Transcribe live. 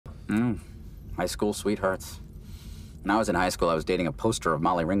High school sweethearts. When I was in high school, I was dating a poster of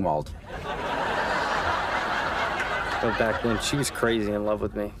Molly Ringwald. But back then, she was crazy in love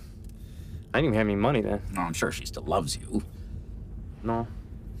with me. I didn't even have any money then. Oh, I'm sure she still loves you. No.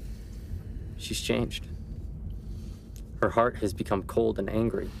 She's changed. Her heart has become cold and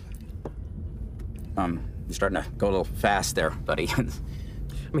angry. You're starting to go a little fast there, buddy. I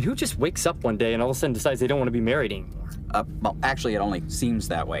mean, who just wakes up one day and all of a sudden decides they don't want to be married anymore? Well, actually, it only seems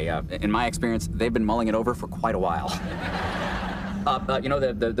that way. In my experience, they've been mulling it over for quite a while. You know,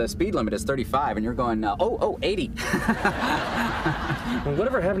 the speed limit is 35, and you're going, 80. Well,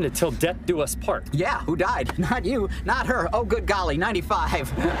 whatever happened to till death do us part? Yeah, who died? Not you, not her. Oh, good golly,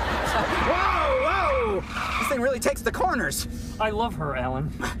 95. Whoa! This thing really takes the corners. I love her,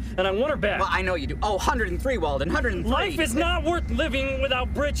 Alan, and I want her back. Well, I know you do. Oh, 103, Walden, 103. Life is not worth living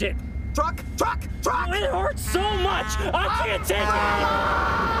without Bridget. Truck! It hurts so much. I can't take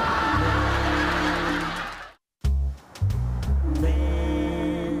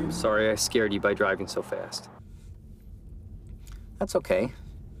it. Sorry, I scared you by driving so fast. That's okay.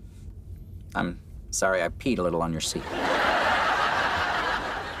 I'm sorry I peed a little on your seat.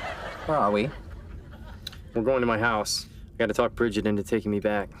 Where are we? We're going to my house. I got to talk Bridget into taking me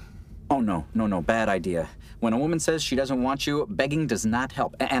back. Oh, no, bad idea. When a woman says she doesn't want you, begging does not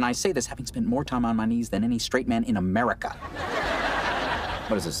help. And I say this having spent more time on my knees than any straight man in America.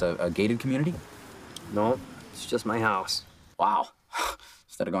 What is this, a gated community? No, it's just my house. Wow.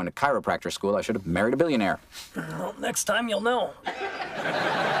 Instead of going to chiropractor school, I should have married a billionaire. Well, next time you'll know. What are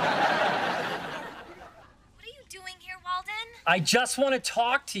you doing here, Walden? I just want to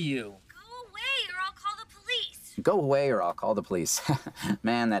talk to you. Go away or I'll call the police. Go away or I'll call the police.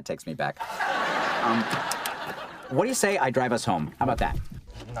 Man, that takes me back. What do you say I drive us home? How about that?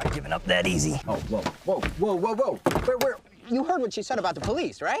 I'm not giving up that easy. Oh, whoa. Where? You heard what she said about the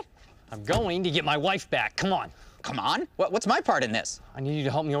police, right? I'm going to get my wife back. Come on. Come on. What's my part in this? I need you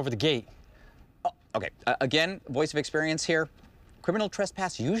to help me over the gate. Oh, okay. Again, voice of experience here. Criminal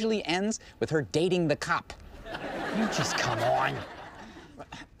trespass usually ends with her dating the cop. You just come on.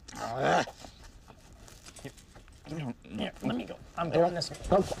 Here, let me go. I'm going this way.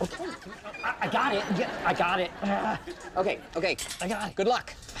 Okay. I got it. Yeah, I got it. Okay. I got it. Good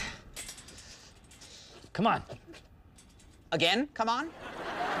luck. Come on. Again? Come on.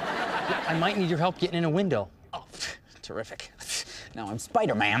 I might need your help getting in a window. Oh, terrific. Now I'm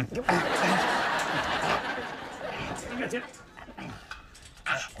Spider-Man. Walden,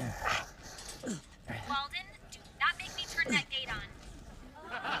 do not make me turn that gate on.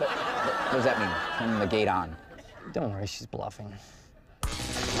 What does that mean? Turning the gate on. Don't worry, she's bluffing.